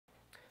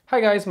Hi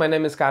guys, my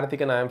name is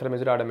Karthik and I am from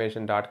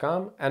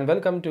executeautomation.com, and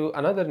welcome to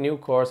another new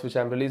course which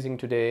I am releasing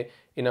today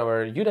in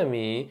our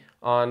Udemy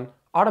on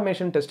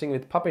automation testing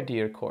with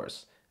Puppeteer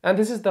course. And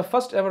this is the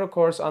first ever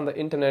course on the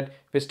internet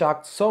which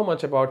talks so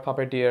much about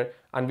Puppeteer,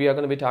 and we are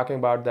going to be talking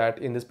about that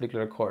in this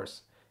particular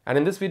course. And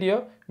in this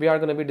video, we are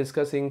going to be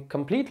discussing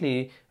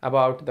completely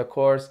about the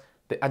course,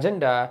 the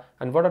agenda,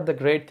 and what are the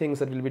great things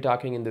that we'll be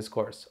talking in this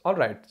course.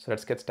 Alright, so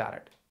let's get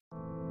started.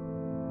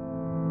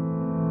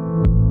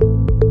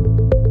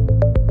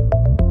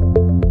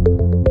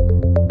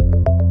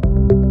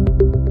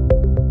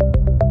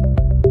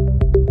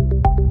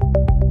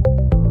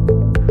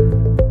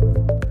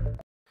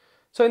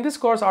 So in this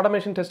course,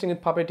 Automation Testing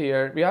with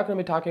Puppeteer, we are going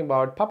to be talking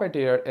about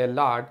Puppeteer a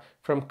lot,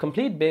 from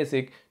complete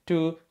basic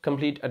to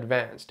complete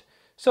advanced.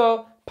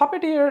 So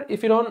Puppeteer,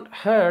 if you don't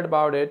heard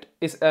about it,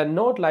 is a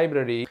node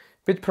library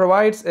which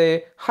provides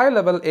a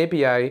high-level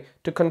API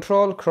to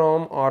control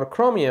Chrome or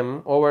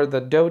Chromium over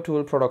the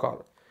DevTool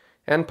protocol.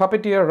 And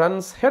Puppeteer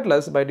runs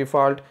headless by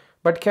default,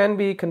 but can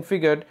be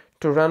configured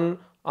to run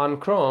on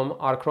Chrome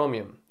or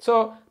Chromium.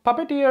 So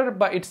Puppeteer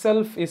by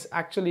itself is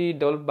actually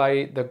developed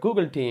by the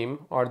Google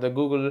team or the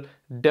Google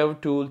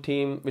DevTool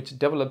team, which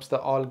develops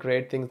the all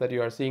great things that you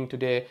are seeing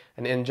today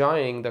and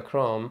enjoying the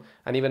Chrome.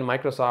 And even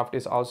Microsoft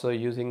is also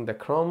using the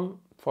Chrome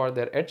for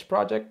their Edge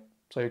project.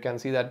 So you can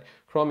see that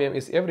Chromium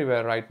is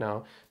everywhere right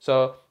now.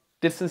 So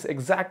this is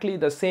exactly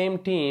the same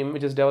team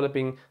which is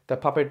developing the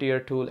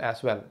Puppeteer tool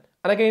as well.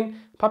 And again,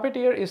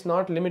 Puppeteer is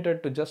not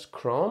limited to just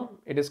Chrome.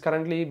 It is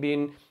currently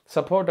being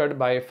supported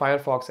by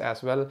Firefox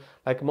as well.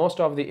 Like most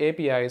of the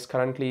APIs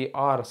currently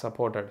are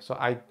supported. So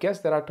I guess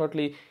there are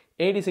totally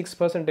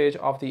 86%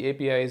 of the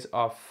APIs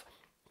of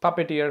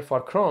Puppeteer for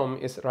Chrome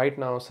is right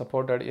now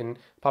supported in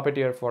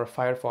Puppeteer for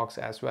Firefox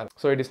as well.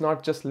 So it is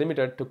not just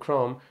limited to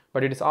Chrome,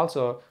 but it is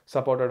also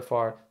supported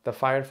for the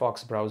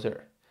Firefox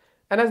browser.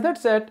 And as that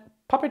said,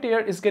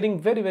 Puppeteer is getting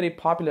very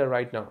popular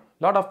right now.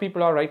 A lot of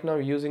people are right now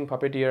using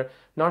Puppeteer,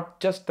 not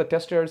just the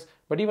testers,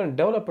 but even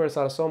developers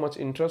are so much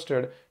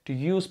interested to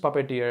use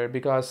Puppeteer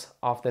because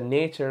of the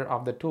nature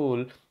of the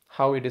tool,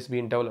 how it is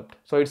being developed.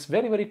 So it's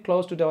very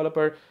close to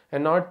developer,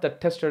 and not that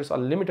testers are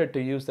limited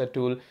to use the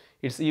tool.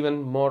 It's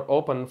even more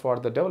open for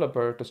the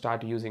developer to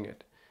start using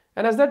it.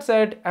 And as that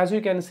said, as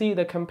you can see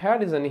the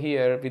comparison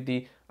here with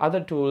the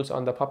other tools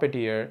on the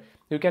Puppeteer,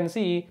 you can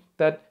see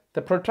that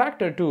the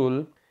protractor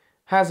tool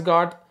has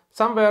got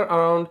somewhere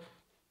around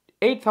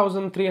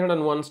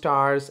 8,301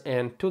 stars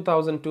and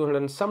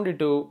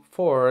 2,272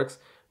 forks,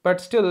 but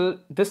still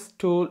this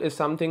tool is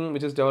something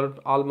which is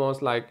developed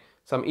almost like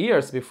some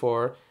years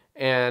before,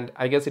 and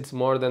I guess it's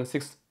more than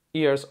 6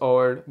 years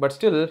old, but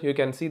still you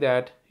can see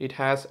that it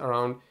has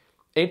around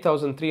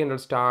 8,300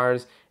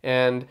 stars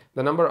and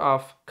the number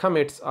of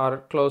commits are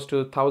close to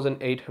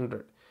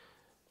 1,800.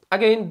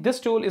 Again, this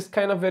tool is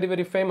kind of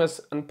very famous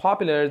and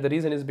popular. The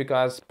reason is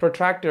because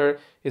Protractor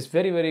is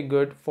very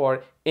good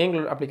for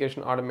Angular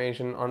application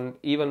automation, on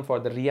even for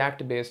the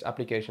React based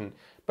application.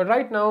 But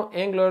right now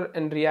Angular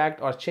and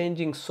React are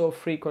changing so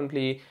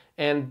frequently,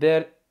 and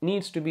there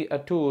needs to be a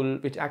tool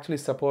which actually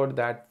support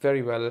that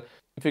very well.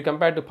 If you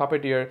compare to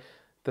Puppeteer,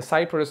 the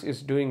Cypress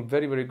is doing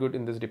very good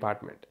in this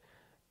department.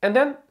 And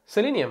then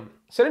Selenium.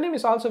 Selenium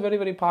is also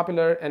very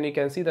popular, and you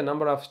can see the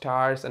number of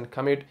stars and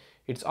commit.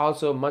 It's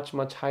also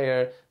much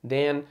higher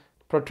than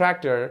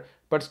Protractor,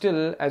 but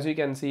still, as you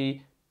can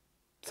see,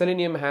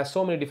 Selenium has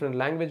so many different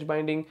language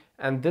binding,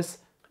 and this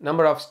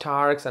number of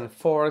stars and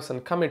forks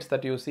and commits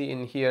that you see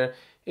in here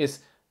is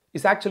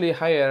actually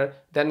higher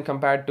than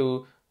compared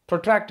to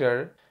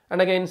Protractor.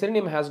 And again,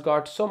 Selenium has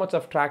got so much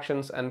of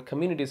tractions and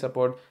community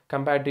support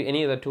compared to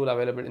any other tool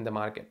available in the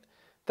market.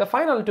 The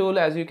final tool,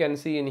 as you can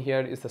see in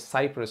here, is the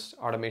Cypress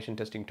automation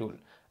testing tool.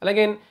 And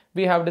again,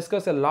 we have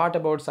discussed a lot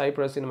about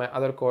Cypress in my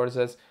other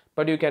courses,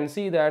 but you can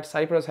see that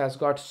Cypress has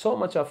got so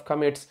much of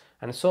commits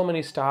and so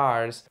many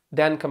stars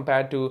than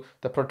compared to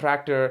the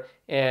Protractor,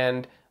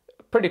 and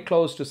pretty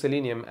close to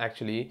Selenium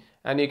actually.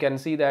 And you can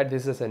see that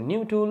this is a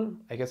new tool.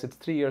 I guess it's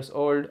 3 years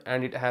old,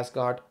 and it has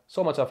got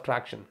so much of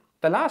traction.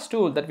 The last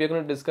tool that we're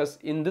going to discuss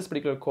in this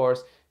particular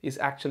course is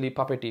actually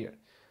Puppeteer.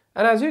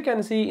 And as you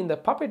can see in the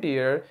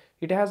Puppeteer,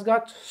 it has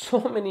got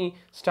so many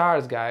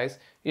stars, guys.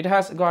 It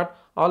has got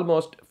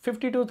almost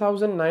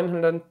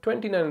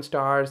 52,929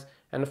 stars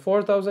and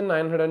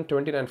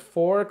 4,929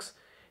 forks,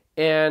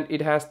 and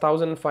it has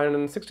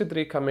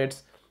 1,563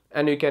 commits.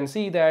 And you can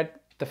see that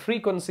the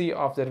frequency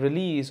of the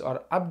release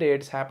or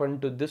updates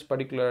happen to this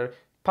particular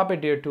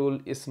Puppeteer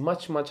tool is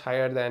much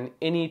higher than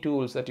any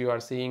tools that you are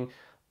seeing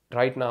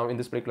right now in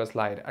this particular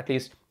slide, at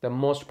least the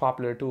most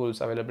popular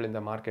tools available in the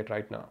market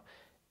right now.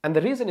 And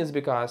the reason is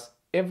because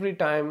every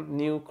time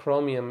new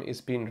Chromium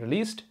is being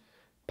released,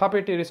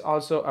 Puppeteer is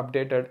also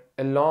updated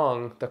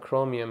along the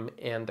Chromium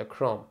and the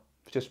Chrome,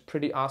 which is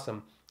pretty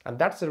awesome. And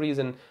that's the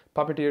reason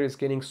Puppeteer is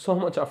gaining so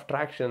much of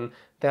traction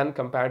than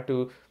compared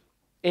to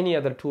any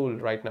other tool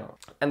right now.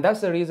 And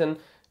that's the reason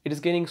it is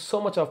gaining so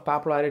much of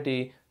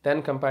popularity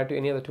than compared to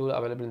any other tool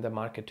available in the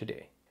market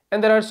today.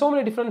 And there are so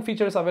many different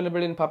features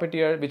available in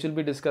Puppeteer which we'll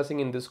be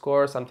discussing in this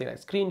course, something like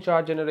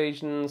screenshot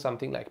generation,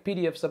 something like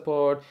PDF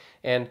support,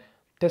 and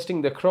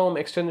testing the Chrome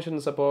extension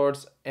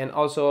supports, and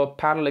also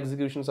parallel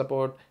execution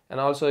support. And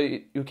also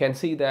you can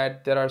see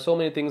that there are so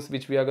many things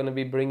which we are going to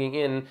be bringing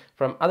in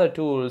from other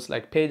tools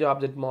like page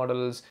object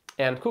models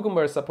and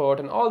Cucumber support,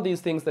 and all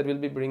these things that we'll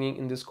be bringing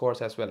in this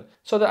course as well.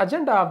 So the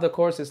agenda of the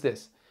course is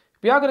this.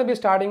 We are going to be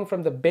starting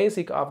from the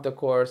basic of the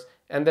course,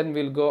 and then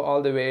we'll go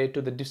all the way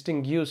to the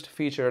distinguished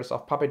features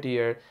of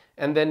Puppeteer,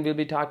 and then we'll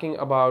be talking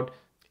about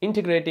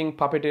integrating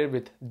Puppeteer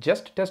with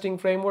Jest testing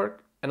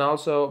framework and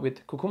also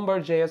with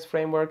Cucumber.js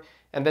framework,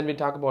 and then we'll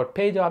talk about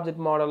page object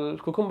model,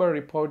 Cucumber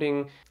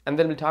reporting, and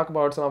then we'll talk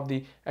about some of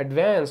the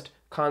advanced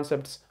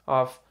concepts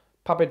of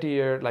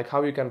Puppeteer, like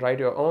how you can write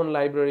your own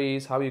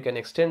libraries, how you can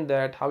extend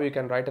that, how you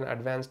can write an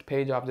advanced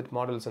page object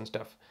models and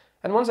stuff.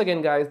 And once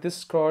again, guys,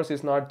 this course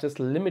is not just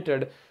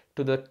limited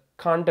to the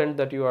content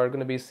that you are going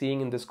to be seeing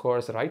in this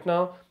course right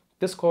now.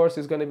 This course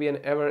is going to be an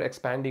ever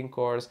expanding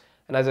course,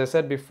 and as I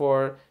said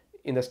before,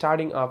 in the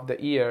starting of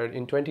the year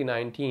in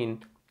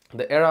 2019,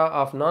 the era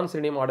of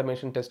non-Selenium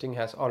automation testing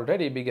has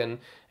already begun,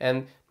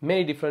 and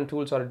many different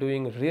tools are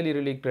doing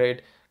really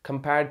great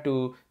compared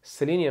to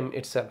Selenium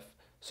itself.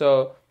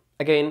 So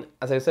again,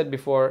 as I said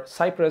before,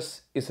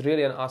 Cypress is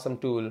really an awesome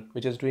tool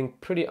which is doing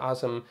pretty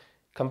awesome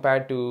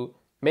compared to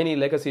many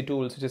legacy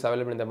tools which is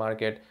available in the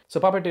market. So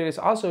Puppeteer is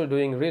also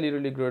doing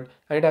really good,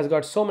 and it has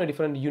got so many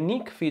different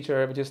unique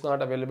features which is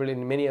not available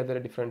in many other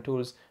different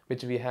tools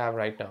which we have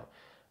right now.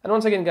 And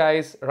once again,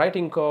 guys,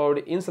 writing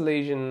code,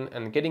 installation,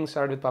 and getting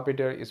started with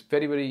Puppeteer is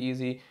very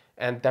easy,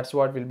 and that's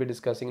what we'll be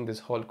discussing in this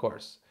whole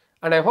course.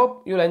 And I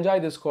hope you'll enjoy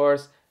this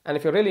course, and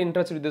if you're really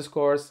interested in this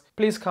course,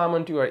 please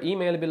comment your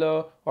email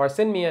below or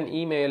send me an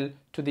email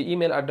to the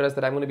email address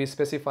that I'm going to be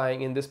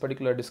specifying in this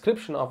particular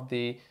description of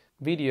the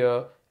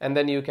video, and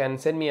then you can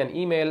send me an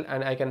email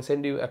and I can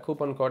send you a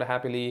coupon code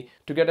happily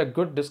to get a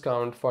good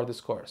discount for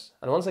this course.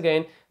 And once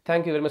again,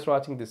 thank you very much for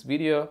watching this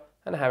video,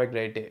 and have a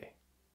great day.